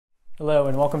Hello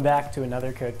and welcome back to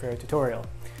another CodePro tutorial.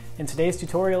 In today's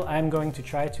tutorial, I'm going to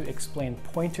try to explain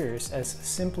pointers as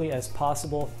simply as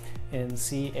possible in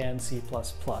C and C++.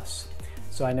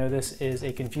 So I know this is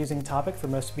a confusing topic for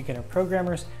most beginner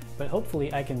programmers, but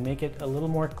hopefully I can make it a little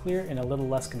more clear and a little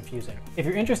less confusing. If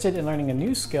you're interested in learning a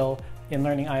new skill in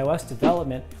learning iOS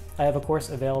development, I have a course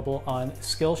available on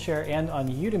Skillshare and on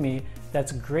Udemy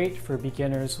that's great for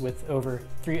beginners with over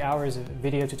 3 hours of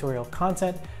video tutorial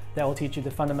content that will teach you the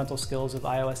fundamental skills of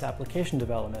iOS application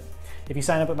development. If you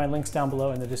sign up at my links down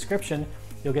below in the description,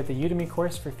 you'll get the Udemy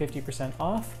course for 50%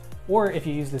 off, or if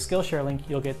you use the Skillshare link,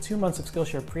 you'll get 2 months of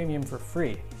Skillshare Premium for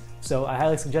free. So I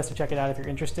highly suggest to check it out if you're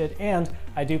interested, and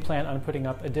I do plan on putting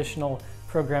up additional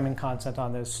programming content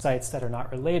on those sites that are not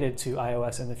related to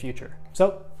iOS in the future.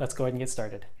 So let's go ahead and get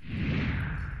started.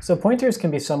 So pointers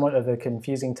can be somewhat of a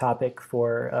confusing topic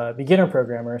for beginner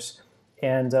programmers,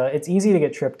 and it's easy to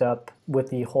get tripped up with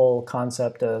the whole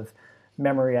concept of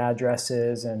memory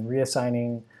addresses and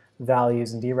reassigning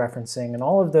values and dereferencing and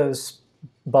all of those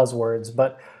buzzwords.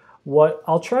 But what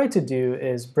I'll try to do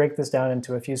is break this down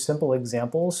into a few simple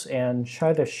examples and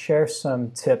try to share some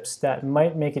tips that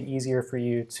might make it easier for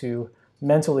you to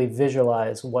mentally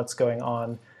visualize what's going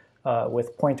on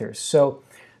with pointers. So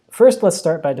first, let's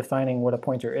start by defining what a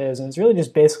pointer is, and it's really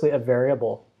just basically a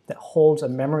variable that holds a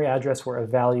memory address where a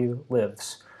value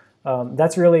lives.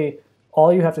 That's really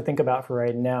all you have to think about for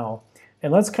right now.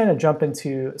 And let's kind of jump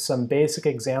into some basic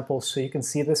examples so you can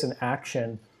see this in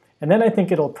action. And then I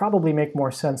think it'll probably make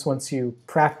more sense once you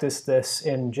practice this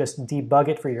and just debug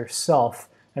it for yourself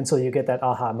until you get that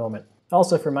aha moment.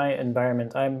 Also, for my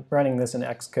environment, I'm running this in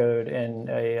Xcode in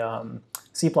a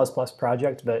C++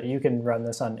 project, but you can run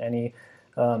this on any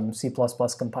C++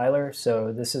 compiler,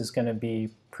 so this is going to be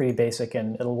pretty basic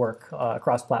and it'll work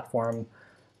cross-platform,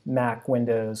 Mac,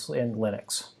 Windows, and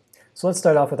Linux. So let's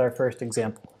start off with our first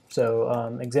example.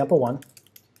 So example 1.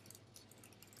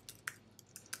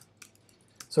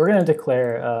 So we're going to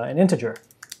declare an integer,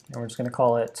 and we're just going to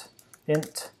call it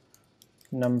int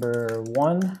number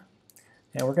 1,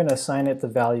 and we're going to assign it the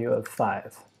value of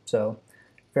 5. So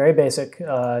very basic,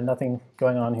 nothing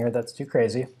going on here that's too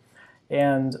crazy.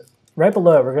 And right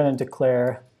below it, we're going to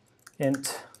declare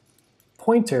int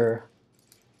pointer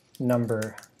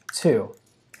number 2.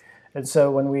 And so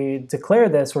when we declare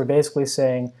this, we're basically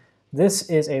saying this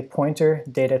is a pointer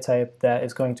data type that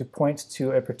is going to point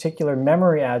to a particular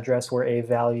memory address where a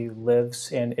value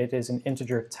lives, and it is an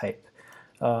integer type.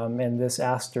 And this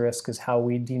asterisk is how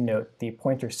we denote the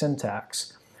pointer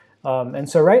syntax. And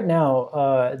so right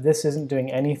now, this isn't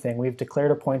doing anything. We've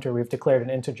declared a pointer, we've declared an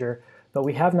integer, but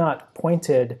we have not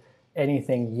pointed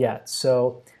anything yet.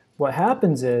 So what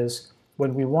happens is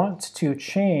when we want to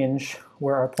change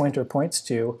where our pointer points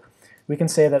to, we can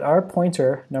say that our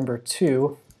pointer number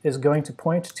 2 is going to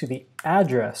point to the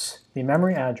address, the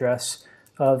memory address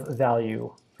of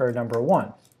value or number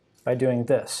 1 by doing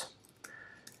this.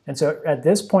 And so at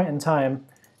this point in time,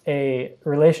 a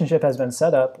relationship has been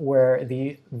set up where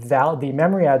the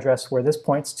memory address where this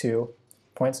points to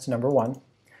number 1.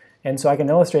 And so I can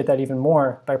illustrate that even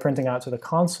more by printing out to the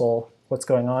console what's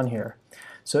going on here.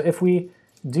 So if we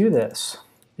do this,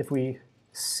 if we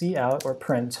see out or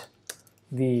print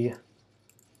the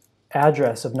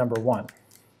address of number 1,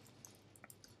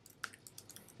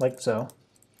 like so,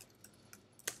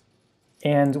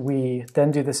 and we then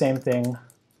do the same thing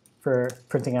for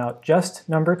printing out just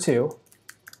number 2,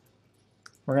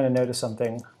 we're going to notice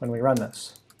something when we run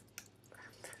this.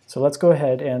 So let's go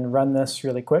ahead and run this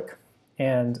really quick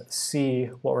and see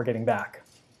what we're getting back.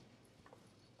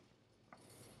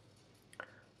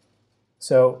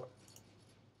 So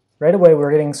right away we're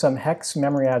getting some hex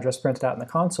memory address printed out in the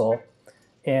console,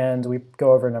 and we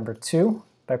go over number 2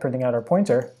 by printing out our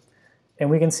pointer,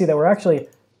 and we can see that we're actually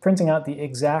printing out the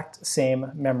exact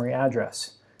same memory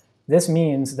address. This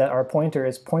means that our pointer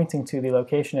is pointing to the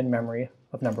location in memory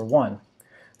of number 1.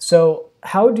 So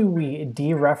how do we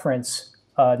dereference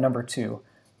number 2?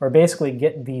 Or basically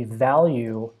get the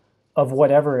value of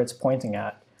whatever it's pointing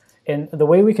at? And the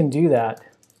way we can do that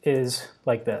is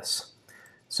like this.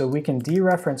 So we can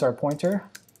dereference our pointer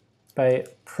by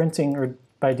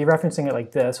dereferencing it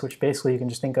like this, which basically you can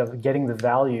just think of getting the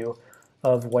value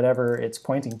of whatever it's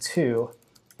pointing to,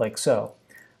 like so.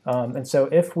 And so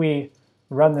if we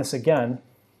run this again,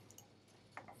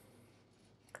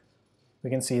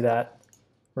 we can see that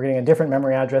we're getting a different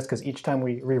memory address because each time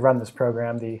we rerun this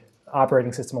program, the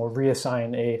operating system will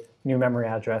reassign a new memory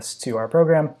address to our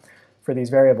program for these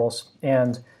variables.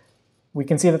 And we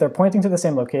can see that they're pointing to the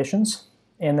same locations,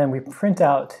 and then we print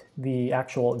out the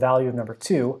actual value of number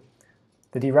 2.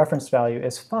 The dereferenced value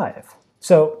is 5.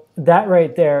 So that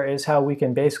right there is how we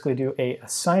can basically do a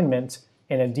assignment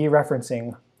and a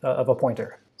dereferencing of a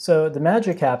pointer. So the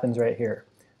magic happens right here,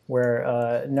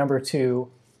 where number 2,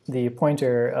 the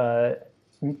pointer,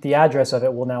 the address of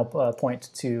it will now point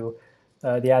to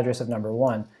the address of number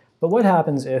 1. But what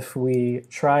happens if we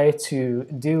try to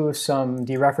do some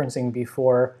dereferencing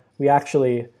before we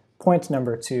actually point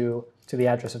number 2 to the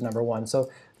address of number 1? So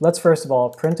let's first of all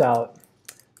print out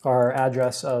our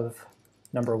address of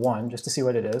number 1 just to see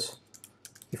what it is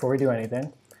before we do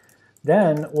anything.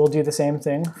 Then we'll do the same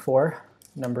thing for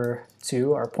number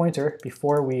 2, our pointer,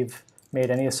 before we've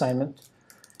made any assignment.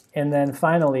 And then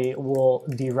finally, we'll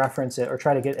dereference it or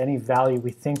try to get any value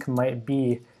we think might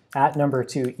be at number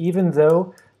 2, even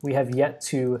though we have yet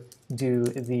to do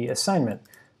the assignment.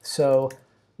 So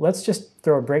let's just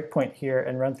throw a breakpoint here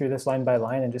and run through this line by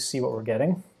line and just see what we're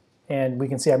getting. And we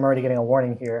can see I'm already getting a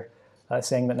warning here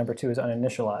saying that number 2 is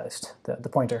uninitialized, the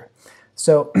pointer.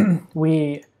 So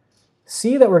we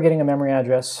see that we're getting a memory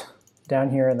address down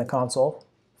here in the console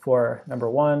for number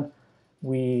 1.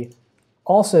 We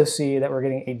also see that we're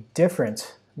getting a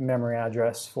different memory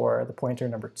address for the pointer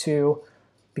number 2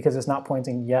 because it's not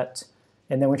pointing yet.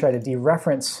 And then we try to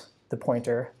dereference the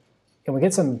pointer and we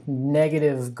get some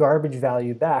negative garbage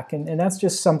value back. And that's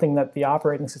just something that the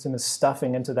operating system is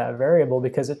stuffing into that variable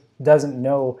because it doesn't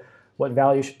know what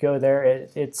value should go there.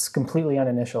 It's completely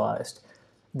uninitialized.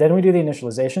 Then we do the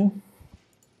initialization.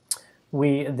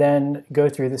 We then go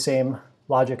through the same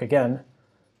logic again.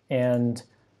 And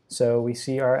so we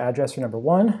see our address for number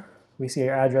 1. We see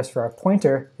our address for our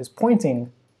pointer is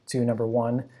pointing to number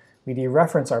 1. We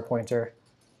dereference our pointer,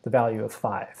 the value of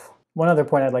 5. One other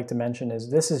point I'd like to mention is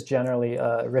this is generally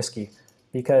risky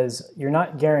because you're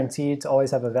not guaranteed to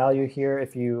always have a value here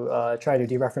if you try to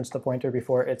dereference the pointer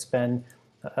before it's been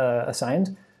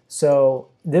assigned. So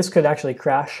this could actually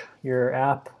crash your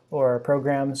app or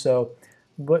program. So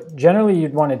what generally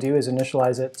you'd want to do is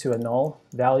initialize it to a null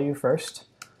value first.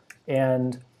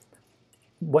 And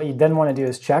what you then want to do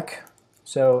is check.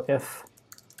 So if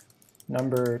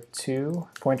number 2,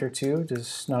 pointer 2,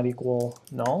 does not equal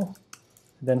null,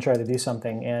 then try to do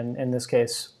something. And in this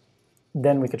case,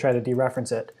 then we could try to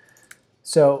dereference it.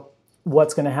 So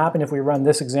what's going to happen if we run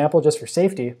this example just for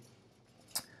safety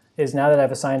is now that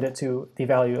I've assigned it to the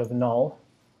value of null,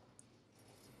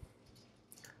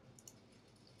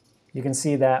 you can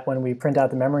see that when we print out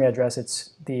the memory address,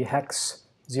 it's the hex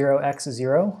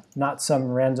 0x0, not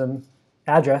some random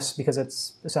address because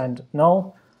it's assigned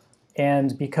null.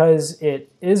 And because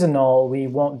it is a null, we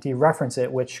won't dereference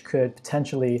it, which could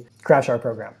potentially crash our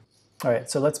program. All right,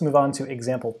 so let's move on to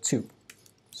example 2.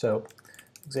 So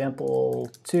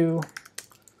example 2,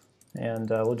 and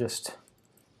we'll just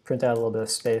print out a little bit of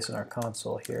space in our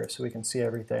console here so we can see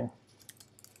everything.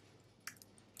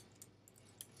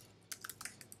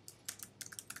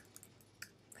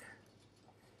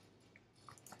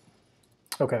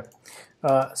 Okay,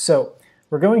 so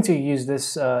we're going to use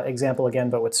this example again,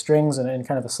 but with strings and in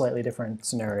kind of a slightly different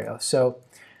scenario. So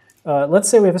let's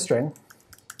say we have a string,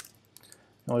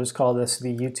 and we'll just call this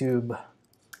the YouTube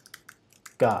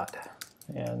God,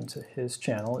 and his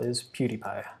channel is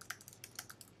PewDiePie.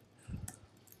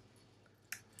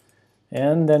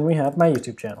 And then we have my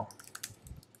YouTube channel.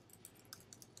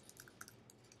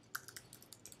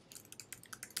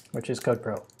 Which is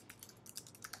CodePro.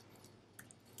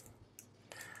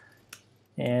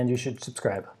 And you should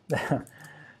subscribe.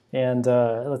 And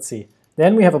let's see.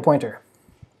 Then we have a pointer.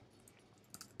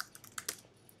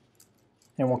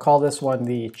 And we'll call this one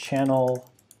the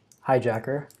channel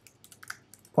hijacker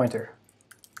pointer.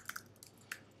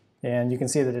 And you can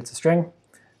see that it's a string.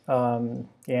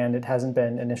 And it hasn't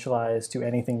been initialized to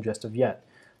anything just of yet.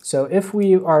 So if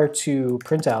we are to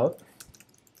print out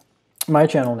my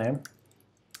channel name,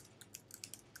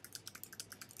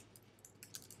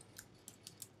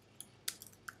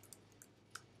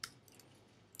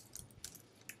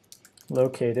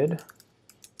 located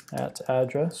at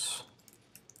address,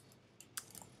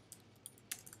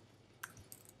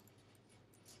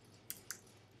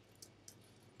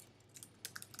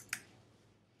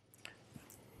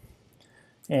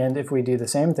 and if we do the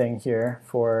same thing here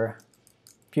for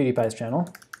PewDiePie's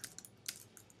channel,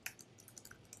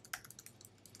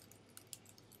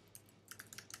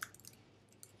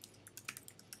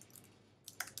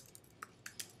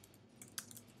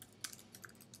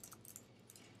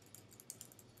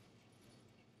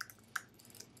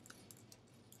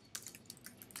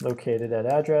 located at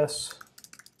address,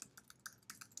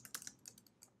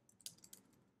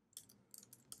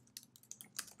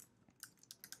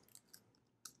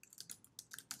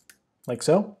 like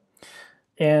so.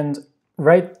 And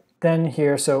right then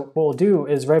here, so what we'll do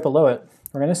is right below it,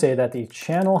 we're going to say that the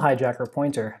channel hijacker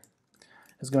pointer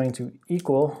is going to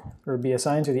equal or be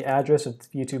assigned to the address of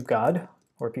YouTube God,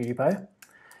 or PewDiePie.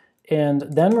 And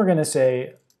then we're going to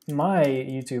say my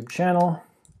YouTube channel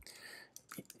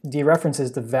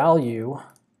dereferences the value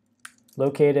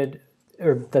located,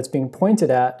 or that's being pointed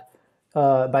at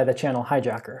by the channel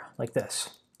hijacker, like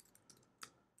this.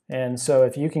 And so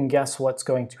if you can guess what's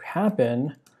going to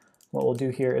happen, what we'll do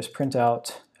here is print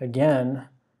out, again,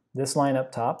 this line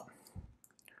up top.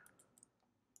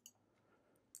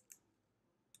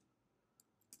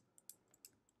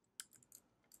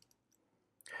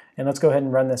 And let's go ahead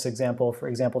and run this example for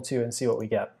example 2 and see what we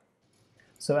get.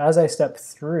 So as I step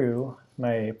through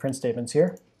my print statements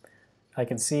here, I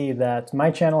can see that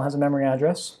my channel has a memory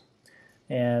address,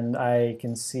 and I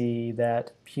can see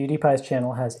that PewDiePie's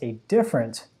channel has a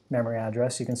different memory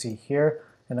address. You can see here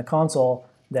in the console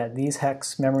that these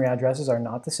hex memory addresses are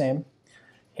not the same.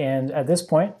 And at this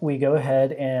point, we go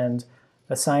ahead and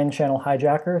assign channel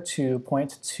hijacker to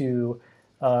point to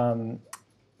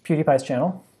PewDiePie's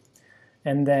channel.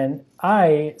 And then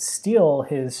I steal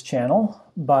his channel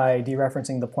by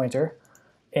dereferencing the pointer.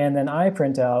 And then I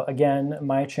print out, again,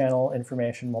 my channel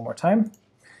information one more time.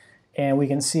 And we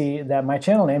can see that my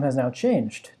channel name has now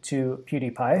changed to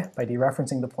PewDiePie by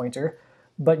dereferencing the pointer.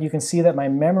 But you can see that my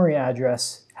memory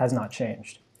address has not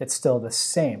changed. It's still the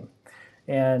same.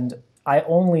 And I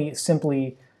only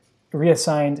simply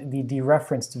reassigned the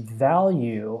dereferenced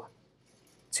value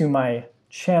to my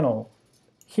channel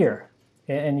here.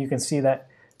 And you can see that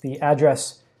the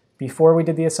address before we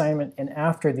did the assignment and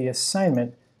after the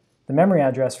assignment, the memory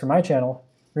address for my channel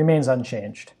remains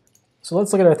unchanged. So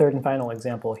let's look at our third and final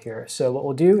example here. So what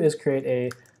we'll do is create a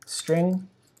string,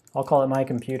 I'll call it my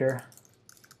computer,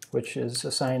 which is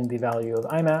assigned the value of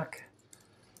iMac.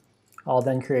 I'll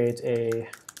then create a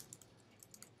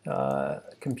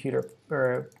computer,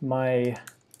 or my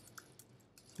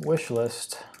wish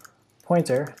list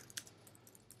pointer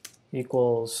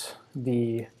equals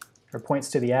or points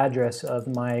to the address of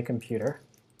my computer.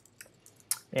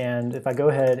 And if I go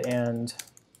ahead and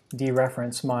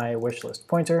dereference my wish list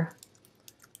pointer,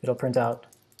 it'll print out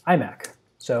iMac.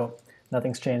 So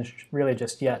nothing's changed really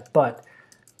just yet, but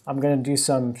I'm going to do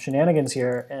some shenanigans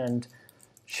here and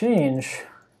change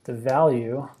the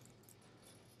value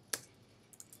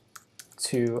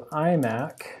to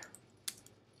iMac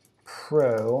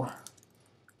Pro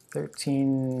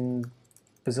 $13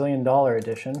 bazillion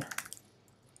edition.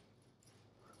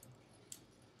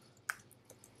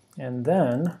 And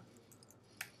then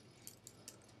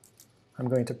I'm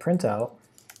going to print out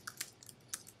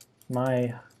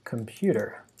my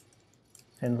computer.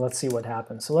 And let's see what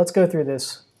happens. So let's go through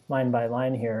this line by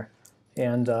line here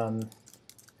and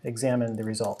examine the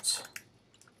results.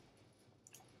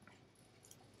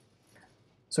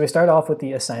 So we start off with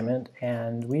the assignment,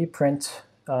 and we print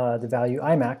the value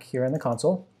iMac here in the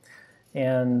console.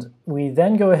 And we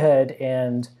then go ahead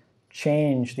and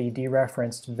change the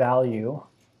dereferenced value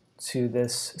to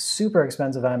this super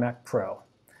expensive iMac Pro.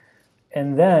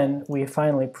 And then we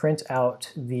finally print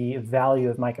out the value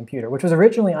of my computer, which was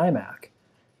originally iMac.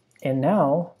 And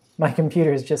now my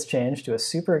computer has just changed to a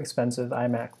super expensive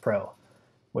iMac Pro,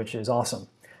 which is awesome.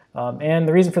 And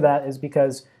the reason for that is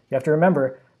because you have to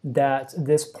remember that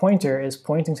this pointer is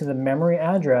pointing to the memory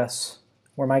address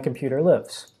where my computer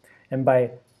lives. And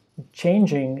by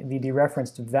changing the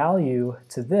dereferenced value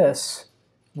to this,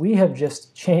 we have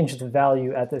just changed the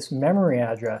value at this memory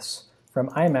address from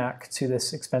iMac to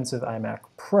this expensive iMac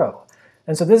Pro.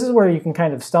 And so this is where you can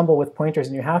kind of stumble with pointers,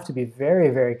 and you have to be very,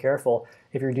 very careful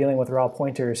if you're dealing with raw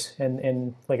pointers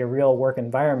in like a real work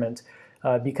environment,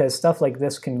 because stuff like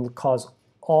this can cause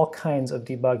all kinds of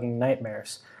debugging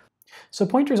nightmares. So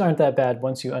pointers aren't that bad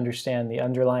once you understand the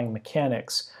underlying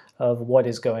mechanics of what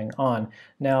is going on.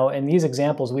 Now, in these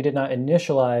examples, we did not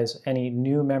initialize any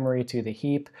new memory to the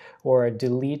heap or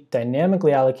delete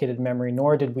dynamically allocated memory,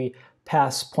 nor did we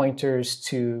pass pointers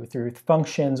through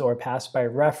functions or pass by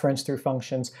reference through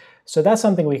functions. So that's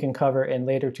something we can cover in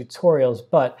later tutorials,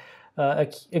 but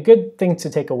a good thing to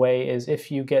take away is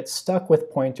if you get stuck with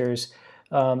pointers,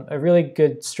 a really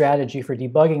good strategy for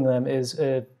debugging them is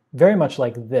very much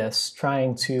like this,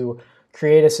 trying to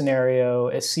create a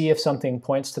scenario, see if something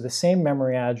points to the same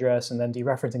memory address, and then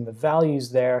dereferencing the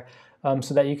values there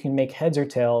so that you can make heads or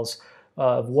tails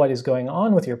of what is going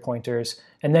on with your pointers,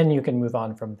 and then you can move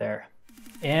on from there.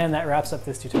 And that wraps up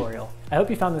this tutorial. I hope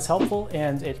you found this helpful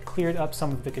and it cleared up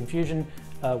some of the confusion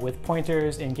with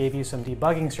pointers and gave you some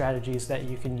debugging strategies that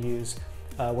you can use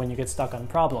when you get stuck on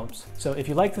problems. So if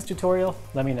you like this tutorial,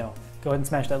 let me know. Go ahead and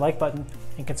smash that like button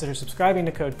and consider subscribing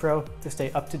to Code Pro to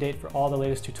stay up to date for all the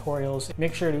latest tutorials.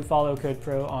 Make sure to follow Code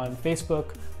Pro on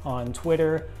Facebook, on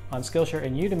Twitter, on Skillshare,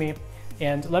 and Udemy.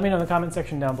 And let me know in the comment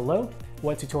section down below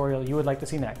what tutorial you would like to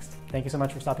see next. Thank you so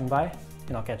much for stopping by,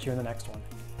 and I'll catch you in the next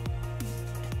one.